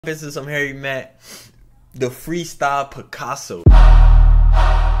This is some Harry Mack, the Freestyle Picasso.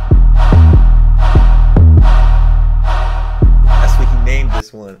 That's what he named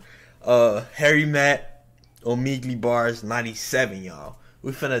this one. Harry Mack, Omegle bars 97, y'all.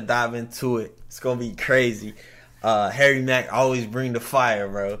 We finna dive into it. It's gonna be crazy. Harry Mack always bring the fire,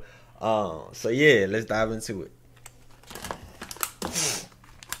 bro. So yeah, let's dive into it.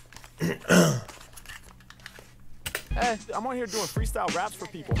 Hey, I'm on here doing freestyle raps for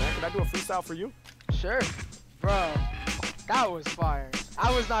people, man. Can I do a freestyle for you? Sure. Bro, that was fire.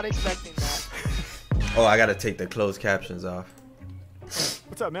 I was not expecting that. Oh, I gotta take the closed captions off.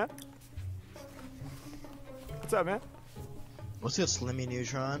 What's up, man? What's up, man? What's good, Slimmy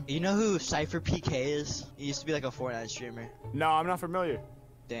Neutron? You know who Cypher PK is? He used to be like a Fortnite streamer. No, I'm not familiar.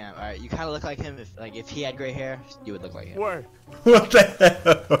 Damn, alright, you kinda look like him. If he had gray hair, you would look like him. Word. What the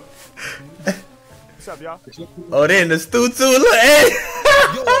hell? What's up, y'all? Oh, they in the stew too. Look, hey.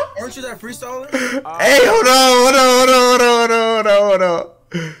 Yo, aren't you that freestyler? Hey, hold on.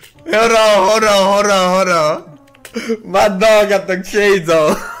 My dog got the shades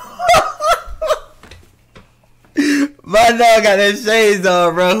on. My dog got the shades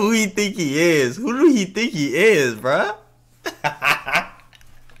on, bro. Who he think he is? Who do he think he is, bro?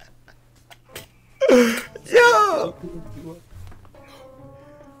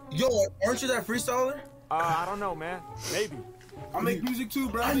 Yo, aren't you that freestyler? I don't know, man. Maybe. I make music too,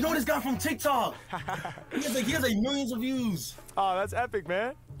 bro. I know this guy from TikTok. He has like millions of views. Oh, that's epic,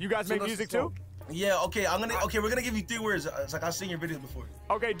 man. You guys make music too? Yeah, okay, we're gonna give you 3 words. It's like I've seen your videos before.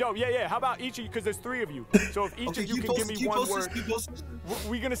 Okay, dope. Yeah. How about each of you? Because there's 3 of you. So if each of you can give me one word,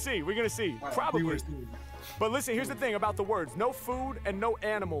 we're gonna see. Right, probably. But listen, here's the thing about the words: no food and no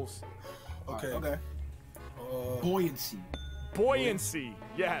animals. Okay. Buoyancy. Buoyancy.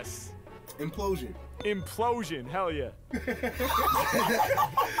 Yes. Implosion. Hell yeah.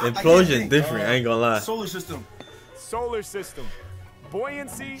 Implosion different. I ain't gonna lie. Solar system.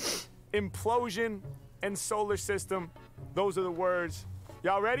 Buoyancy, implosion, and solar system. Those are the words.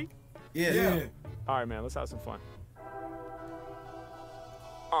 Y'all ready? Yeah. All right, man. Let's have some fun.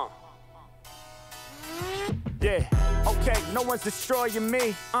 Yeah. Okay. No one's destroying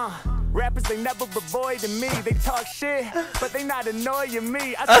me. Rappers, they never avoiding me. They talk shit, but they not annoying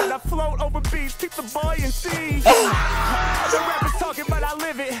me. I said I float over beats, keep the buoyancy. The rappers talking, but I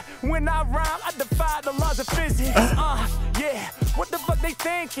live it. When I rhyme, I defy the laws of physics. Yeah. What the fuck they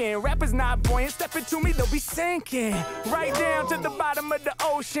thinking? Rappers not buoyant, step into me, they'll be sinking. Right down to the bottom of the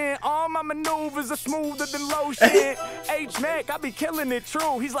ocean. All my maneuvers are smoother than lotion. H-Mack, I be killing it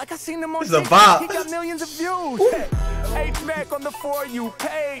true. He's like, I seen him on TikTok, he got millions of views. H-Mack on the For You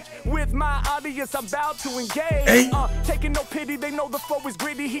page. With my audience, I'm about to engage. Taking no pity, they know the flow is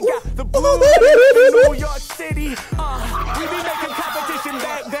gritty. He got the blue in New York City. We be making competition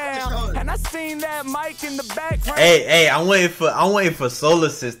back down. And I seen that mic in the background. Hey, I'm waiting for Solar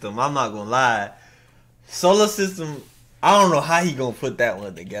System. I'm not gonna lie. Solar System, I don't know how he gonna put that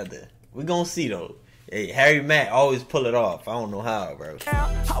one together. We gonna see though. Hey, Harry Mack always pull it off. I don't know how, bro.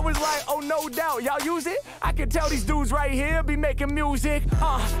 I was like, oh, no doubt. Y'all use it? I can tell these dudes right here be making music.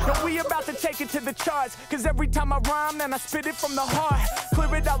 But we about to take it to the charts. Cause every time I rhyme, man, I spit it from the heart.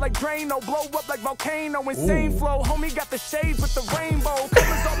 Clear it out like Drano, blow up like volcano. Insane flow, homie got the shades with the rainbow.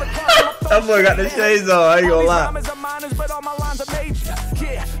 That boy got the shades on, I ain't gonna lie. All these rhymes are minors, but all my lines are major.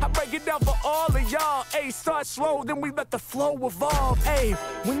 Yeah, I break it down for all of y'all. Hey, start slow, then we let the flow evolve. Hey,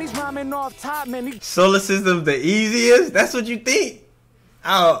 when these rhyming off top, man, Solar System the easiest? That's what you think?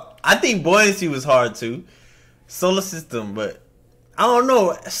 I think Buoyancy was hard too. Solar System, but I don't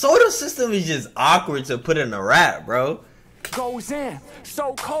know. Solar System is just awkward to put in a rap, bro. Goes in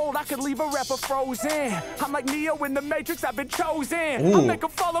so cold I could leave a rapper frozen. I'm like Neo in the Matrix, I've been chosen. I make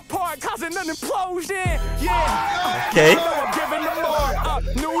them fall apart, causing an implosion. Yeah. Okay. I'm giving them more.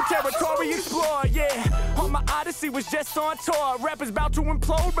 New territory explored. Yeah. On my Odyssey was just on tour. Rappers about to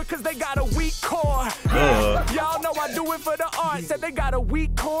implode because they got a weak core. Y'all know I do it for the art. Said they got a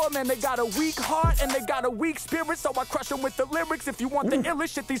weak core, man. They got a weak heart and they got a weak spirit. So I crush them with the lyrics. If you want the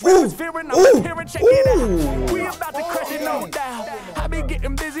illest shit, these rappers fearing, I'm appearing. Check it out. We about to crush it, no doubt. I be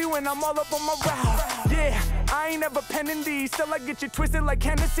getting busy when I'm all up on my route. Yeah, I ain't ever penning these. Still I get you twisted like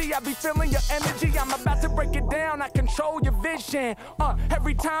Hennessy. I be feeling your energy. I'm about to break it down. I control your vision.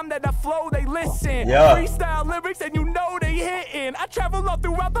 Every time that I flow, they listen. Freestyle lyrics and you know they hitting. I travel all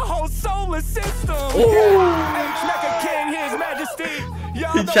throughout the whole solar system. H-Mack a king, his majesty.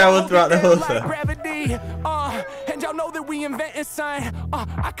 He traveled throughout the whole like gravity. And y'all know that we inventing something.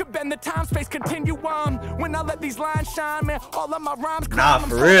 I could bend the time-space continuum when I let these lines shine, man. All of my rhymes. Nah,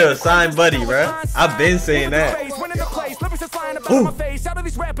 for real, sign buddy, bro. I've been saying that. bullets is flying about in my face. Out of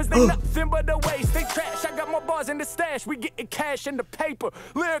these rappers, they nothing but a waste. They trash. I got more bars in the stash. We getting cash in the paper.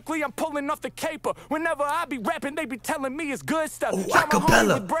 Lyrically, I'm pulling off the caper. Whenever I be rapping, they be telling me it's good stuff. Shout my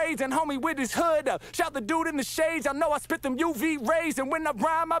homie with braids and homie with his hood up. Shout the dude in the shades. I know I spit them UV rays, and when I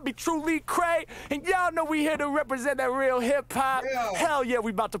rhyme, I be truly cray. And y'all know we here to represent that real hip hop. Yeah. Hell yeah,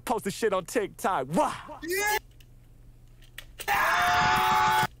 we about to post the shit on TikTok. Wow. Yeah.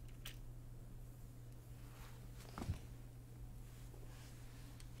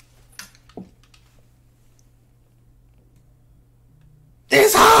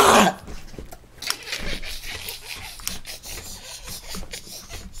 It's hot!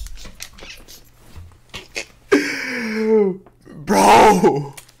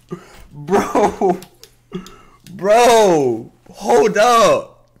 Bro, hold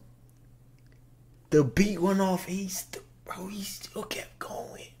up. The beat went off. He still kept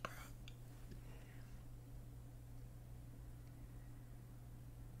going, bro.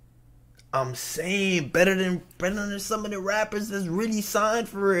 I'm saying better than some of the rappers that's really signed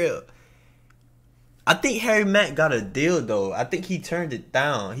for real. I think Harry Mack got a deal though. I think he turned it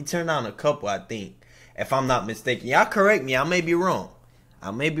down. He turned down a couple, I think, if I'm not mistaken. Y'all correct me. I may be wrong.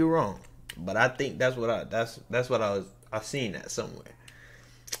 But I think that's what I seen that somewhere.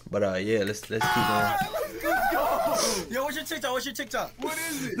 But yeah, let's keep going. Yo, what's your TikTok? What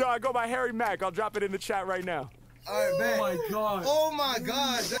is it? Yo, I go by Harry Mack. I'll drop it in the chat right now. All right, man. Oh my god. Oh my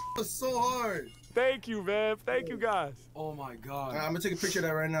god, that was so hard. Thank you, man. Thank you, guys. Oh my god. All right, I'm gonna take a picture of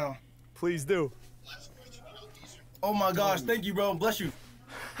that right now. Please do. Oh my gosh, thank you, bro. Bless you.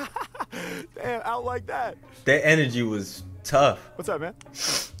 Damn, out like that. That energy was tough. What's up, man?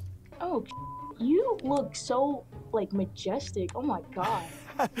 Oh, you look so like majestic. Oh my god.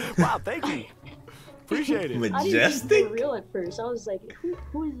 Wow, thank you. Appreciate it. Majestic? I didn't think you were real at first. I was like,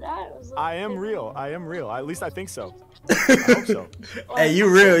 who is that? I am real. At least I think so. I hope so. Hey, you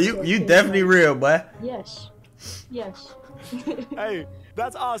real. You definitely real, boy. Yes. Hey,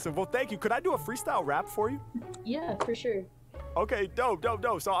 that's awesome. Well, thank you. Could I do a freestyle rap for you? Yeah, for sure. Okay, dope.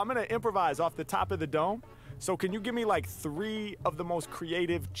 So I'm going to improvise off the top of the dome. So can you give me like 3 of the most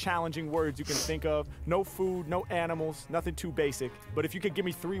creative, challenging words you can think of? No food, no animals, nothing too basic. But if you could give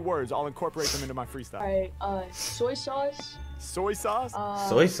me 3 words, I'll incorporate them into my freestyle. All right, soy sauce. Soy sauce?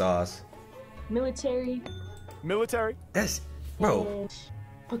 Soy sauce. Military. Military? That's, bro. And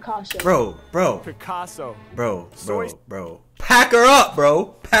Picasso. Bro. Picasso. Bro. Pack her up,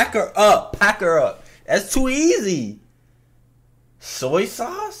 bro. Pack her up. That's too easy. Soy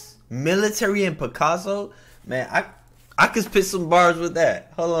sauce? Military and Picasso? Man, I could spit some bars with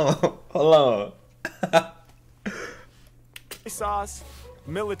that. Hold on. Sauce,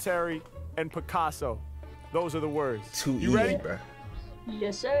 military, and Picasso. Those are the words. Too you easy, ready? bro.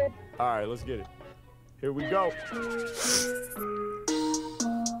 Yes, sir. All right, let's get it. Here we go.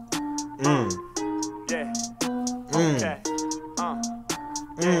 Yeah. Okay.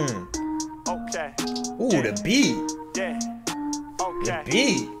 Okay. Ooh, the beat. Yeah. Okay. The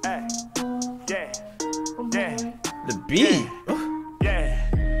beat. Hey. Yeah. The beat. Yeah.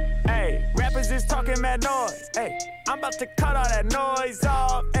 Hey, rappers is talking mad noise. Hey, I'm about to cut all that noise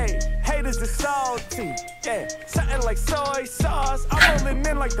off. Hey, haters is salty. Yeah, something like soy sauce. I'm rolling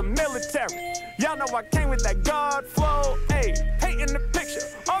in like the military. Y'all know I came with that God flow. Hey, painting the picture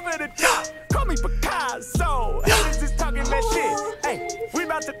over the top. Call me Picasso. Haters is talking that shit. Hey, we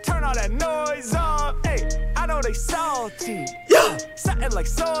about to turn all that noise off. Hey, I know they salty. Yo. Something like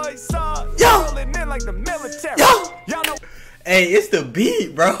soy sauce. Yo. Rolling in like the military. Yo. Y'all know. Hey, it's the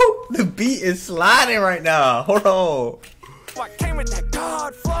beat, bro. The beat is sliding right now. Hold on. I came with that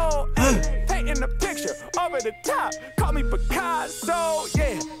God flow, ay, painting the picture over the top. Call me Picasso,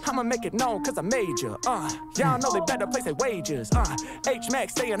 yeah. I'ma make it known cause I made you. Y'all know they better place their wages. H-Mack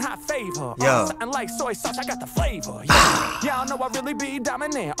stay in high favor. Something like soy sauce, I got the flavor. Yeah. Y'all know I really be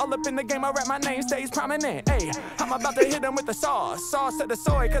dominant. All up in the game, I rap, my name stays prominent. Hey, I'm about to hit them with the sauce. Sauce to the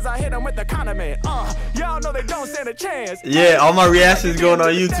soy cause I hit them with the condiment. Y'all know they don't stand a chance. Yeah, all my reactions going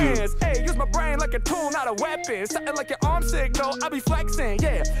on YouTube. Hey, use my brain like a tool, not a weapon. Something like your arm signal, I be flexing,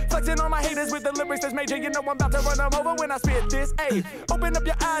 yeah. Flexing on my haters with the lyrics that's major. You know I'm about to run them over when I spit this. Hey, open up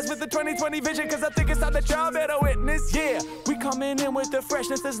your eyes with the 20/20 vision, cause I think it's time that y'all better witness. Yeah, we coming in with the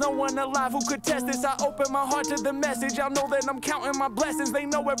freshness. There's no one alive who could test this. I open my heart to the message. Y'all know that I'm counting my blessings. They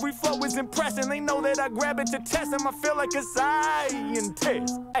know every flow is impressing. They know that I grab it to test them. I feel like a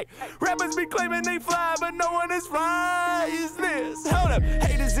scientist. Hey, rappers be claiming they fly, but no one is fly is this. Hold up,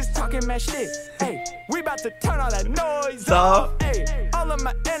 haters is talking mad shit. Hey, we about to turn all that noise off. Hey, all of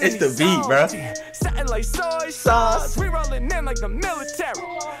my enemies. It's the beat, bro. Something like soy sauce. We rolling in like the military.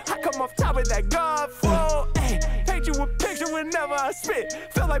 I come off top with that God flow. Hey, paint you a picture whenever I spit.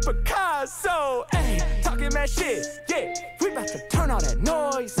 Feel like Picasso, ayy, talking that shit. Yeah, we about to turn all that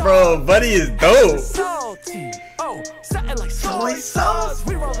noise off. Bro, Buddy is dope. Salty, oh, something like soy sauce.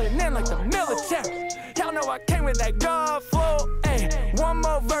 We rolling in like the military. Y'all know I came with that God flow. Ayy, one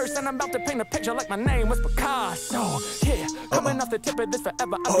more verse and I'm about to paint a picture like my name was Picasso. Yeah, coming off the tip of this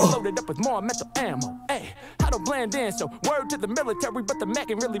forever, I'll be loaded up with more mental ammo. Ayy, I don't blend in, so word to the military, but the Mac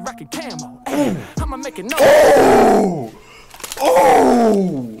ain't really rocking camo. Ayy, I'ma make it known.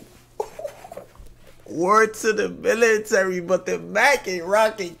 Oh! Word to the military, but the Mac ain't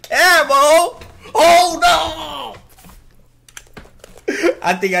rocking camo. Oh no!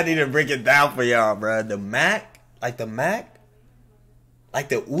 I think I need to break it down for y'all, bro. The Mac, like the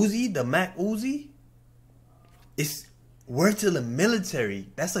Uzi, the Mac Uzi. It's word to the military.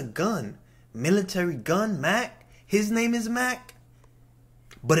 That's a gun, military gun. Mac. His name is Mac,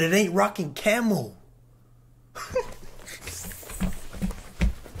 but it ain't rocking camo.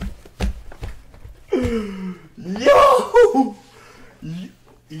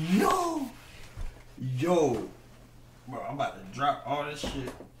 Yo, bro, I'm about to drop all this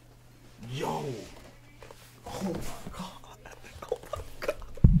shit. Yo, oh my god,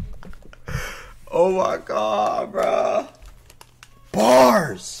 oh my god, bro,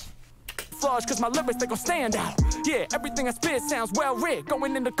 bars. Flaws, cause my lyrics, they gon' stand out. Yeah, everything I spit sounds well writ.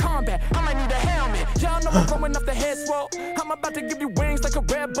 Going into combat, I might need a helmet. Y'all know I'm going off the head swole. I'm about to give you wings like a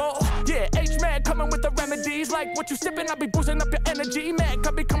Red Bull. Yeah, H-Mac coming with the remedies. Like what you sipping, I be boosting up your energy. Mac,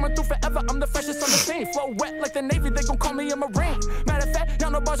 I be coming through forever, I'm the freshest on the scene. Flow wet like the Navy, they gon' call me a Marine. Matter of fact, y'all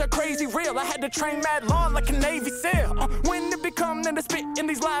know bars are crazy real. I had to train mad long like a Navy SEAL. When it become then to spit in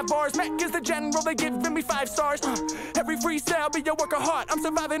these live bars. Mac is the general, they giving me 5 stars. Every freestyle be your work of heart. I'm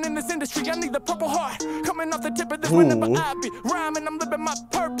surviving in this industry, I need the Purple Heart. Coming off the tip of this whenever I be rhyming, I'm living my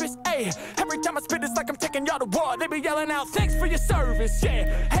purpose. Ayy, every time I spit, it's like I'm taking y'all to war. They be yelling out, thanks for your service. Yeah,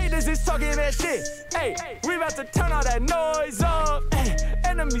 haters is talking that shit. Ayy, we about to turn all that noise off. Ayy,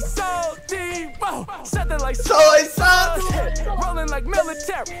 enemy salty. Whoa, something like soy sauce. Rolling like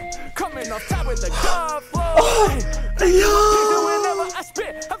military. Coming off top with the God flow. Whenever I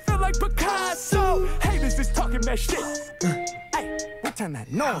spit, I feel like Picasso. Haters is talking that shit. Ayy, we turn that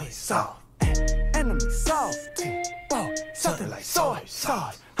noise off. Enemy salty, whoa, something like soy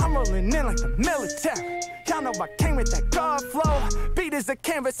sauce. I'm rolling in like the military. Y'all know I came with that God flow. Beat is a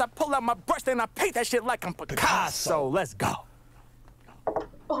canvas, I pull out my brush, then I paint that shit like I'm Picasso. Let's go.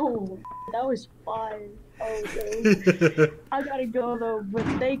 Oh, that was fire. Oh, dude. I gotta go though, but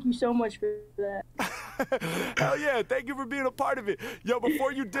thank you so much for that. Hell yeah, thank you for being a part of it. Yo,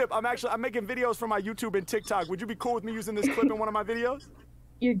 before you dip, I'm making videos for my YouTube and TikTok. Would you be cool with me using this clip in one of my videos?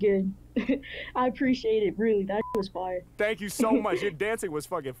 You're good. I appreciate it, really. That was fire. Thank you so much. Your dancing was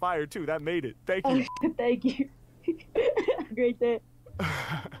fucking fire too. That made it. Thank you. Thank you. Great day.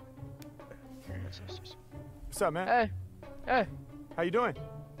 What's up, man? Hey. Hey. How you doing?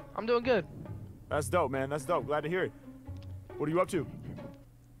 I'm doing good. That's dope, man. That's dope. Glad to hear it. What are you up to?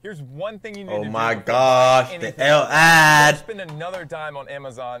 Here's one thing you need Oh to my do. gosh, the L ad. Don't spend another dime on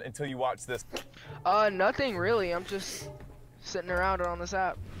Amazon until you watch this. Nothing really. I'm just sitting around on this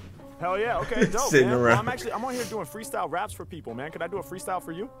app. Hell yeah, okay, dope, Sitting man. around. Well, I'm on here doing freestyle raps for people, man. Could I do a freestyle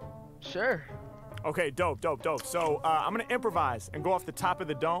for you? Sure. Okay, dope. So I'm gonna improvise and go off the top of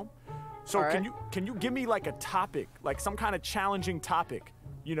the dome. So All right. can you give me like a topic, like some kind of challenging topic,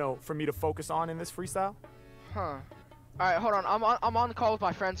 you know, for me to focus on in this freestyle? Huh. All right, hold on. I'm on the call with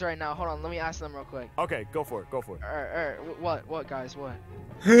my friends right now. Hold on, let me ask them real quick. Okay, go for it. All right. What, guys? What?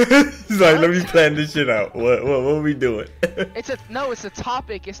 He's like, let me plan this shit out. What are we doing? It's a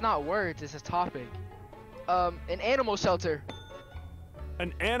topic. It's not words. It's a topic. An animal shelter.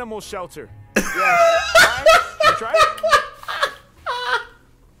 An animal shelter. Yes. You try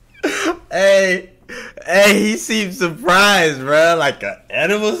it? Hey, he seems surprised, bro. Like an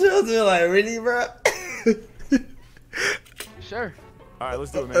animal shelter? Like, really, bro? Sure. All right,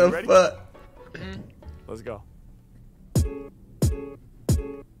 let's do it, man. You ready? Let's go.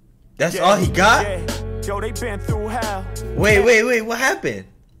 That's all he got? Yeah. Yo, they been through hell. Wait, what happened?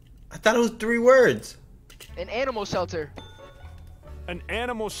 I thought it was 3 words. An animal shelter. An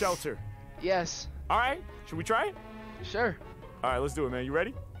animal shelter. Yes. All right, should we try it? Sure. All right, let's do it, man. You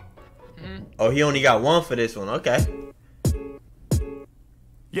ready? Oh, he only got 1 for this one. Okay.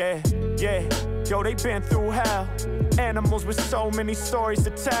 Yeah. Yo, they been through hell. Animals with so many stories to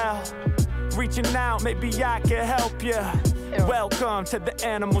tell. Reaching out, maybe I can help you. Welcome to the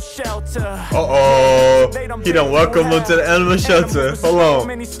animal shelter. Uh-oh. He done welcome him to the animal shelter. Hold So on.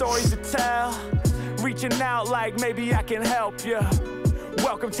 many stories to tell. Reaching out like maybe I can help you.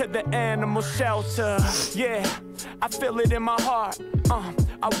 welcome to the animal shelter. Yeah, I feel it in my heart.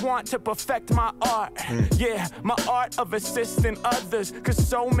 I want to perfect my art. Yeah, my art of assisting others. Cause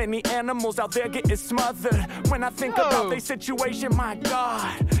so many animals out there getting smothered. When I think about their situation, my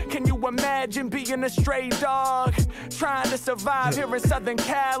God, can you imagine being a stray dog? Trying to survive here in Southern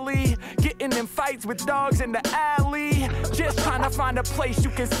Cali. Getting in fights with dogs in the alley. Just trying to find a place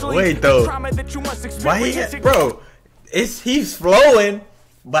you can sleep. Wait though, Trauma that you must experience. why bro, he's flowing,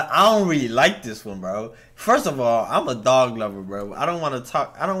 but I don't really like this one, bro. First of all, I'm a dog lover, bro. I don't want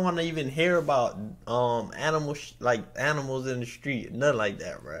to even hear about animals in the street, nothing like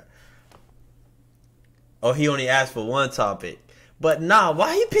that, bro. Oh, he only asked for one topic. But nah,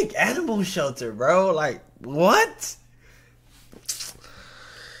 why he pick animal shelter, bro? Like, what?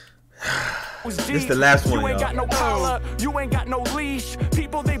 This is the last one, You ain't got no y'all. collar, you ain't got no leash.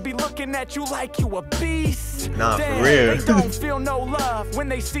 People, they be looking at you like you a beast. Nah, Damn, for real. They don't feel no love. When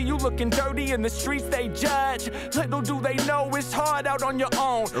they see you looking dirty in the streets, they judge. Little do they know it's hard out on your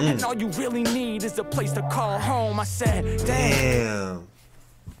own. And all you really need is a place to call home. I said,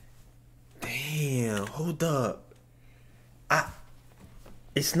 Damn, hold up.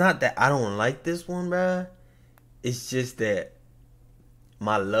 It's not that I don't like this one, bro. It's just that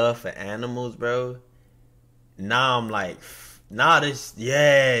my love for animals, bro. Now I'm like,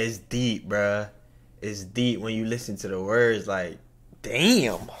 it's deep, bro. It's deep when you listen to the words. Like,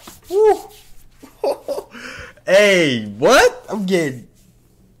 damn. Woo. Hey, what? I'm getting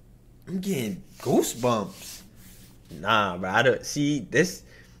goosebumps. Nah, bro. I don't see this.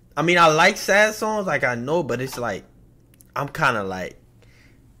 I mean, I like sad songs, like I know, but it's like I'm kind of like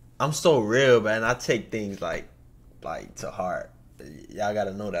I'm so real, man. I take things like to heart. Y'all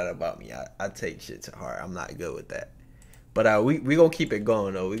gotta know that about me. I take shit to heart. I'm not good with that. But we gonna keep it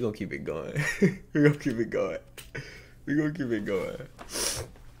going though. We gonna keep it going. We gonna keep it going. We gonna keep it going.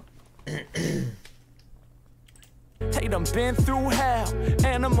 They done been through hell.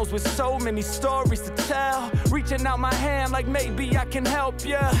 Animals with so many stories to tell. Reaching out my hand like maybe I can help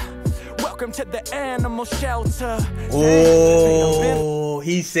ya. Welcome to the animal shelter. Oh,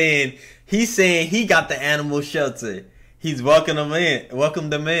 he's saying he got the animal shelter. He's welcoming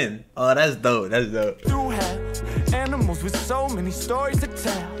them in. Oh, that's dope. That's dope. Through hell. Animals with so many stories to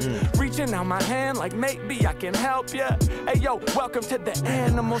tell. Reaching out my hand like maybe I can help ya. Hey yo, welcome to the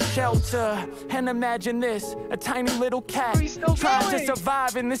animal shelter. And imagine this, a tiny little cat trying to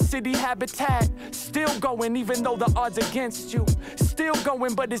survive in this city habitat. Still going even though the odds against you. Still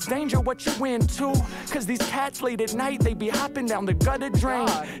going, but it's danger what you into. Cause these cats late at night, they be hopping down the gutter drain.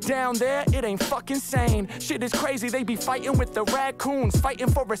 Down there, it ain't fucking sane. Shit is crazy, they be fighting with the raccoons. Fighting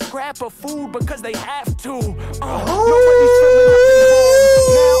for a scrap of food because they have to. Nobody's filling up their hole.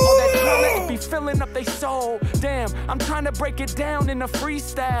 Now all that talent be filling up their soul. Damn, I'm trying to break it down in a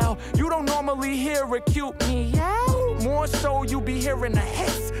freestyle. You don't normally hear a cute meow. More so you be hearing a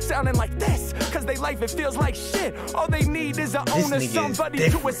hiss sounding like this. Cause they life, it feels like shit. All they need is an owner, somebody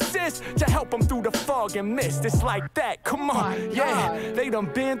to assist, to help them through the fog and mist. It's like that, come on, yeah. They done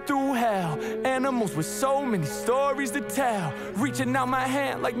been through hell. Animals with so many stories to tell. Reaching out my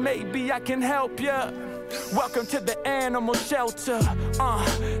hand like maybe I can help ya. Welcome to the animal shelter.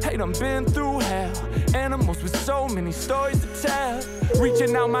 They done been through hell. Animals with so many stories to tell.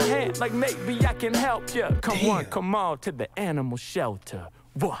 Reaching out my hand like maybe I can help ya. Come on to the animal shelter.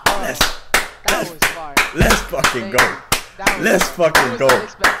 That was fire. Let's fucking go. Let's fucking go.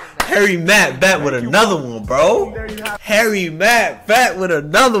 Harry Mack back with another one, bro. Harry Mack back with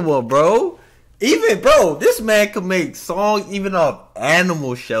another one, bro. Even, bro, this man could make songs even off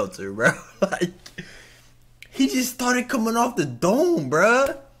animal shelter, bro. Like, he just started coming off the dome,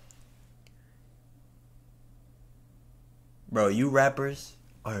 bro. Bro, you rappers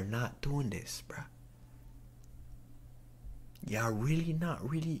are not doing this, bro. Y'all really not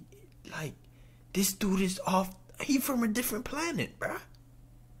really, like, this dude is off, he from a different planet, bro.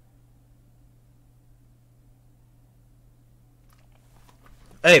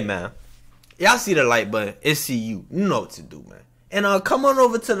 Hey, man. Y'all see the like button. It's CU. You know what to do, man. And come on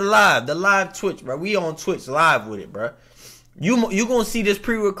over to the live Twitch, bro. We on Twitch live with it, bro. You gonna see this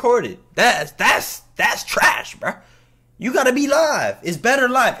pre-recorded. That's trash, bro. You gotta be live. It's better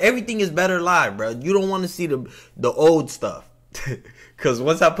live. Everything is better live, bro. You don't want to see the old stuff. Cause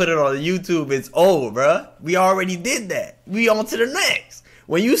once I put it on YouTube, it's old, bro. We already did that. We on to the next.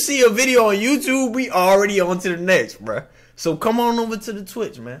 When you see a video on YouTube, we already on to the next, bro. So come on over to the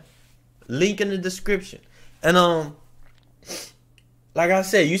Twitch, man. Link in the description. And like I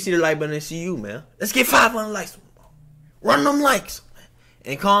said, you see the like button and see you, man. Let's get 500 likes. Run them likes, man.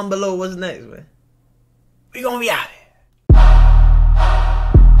 And comment below what's next, man. We gonna be out of here.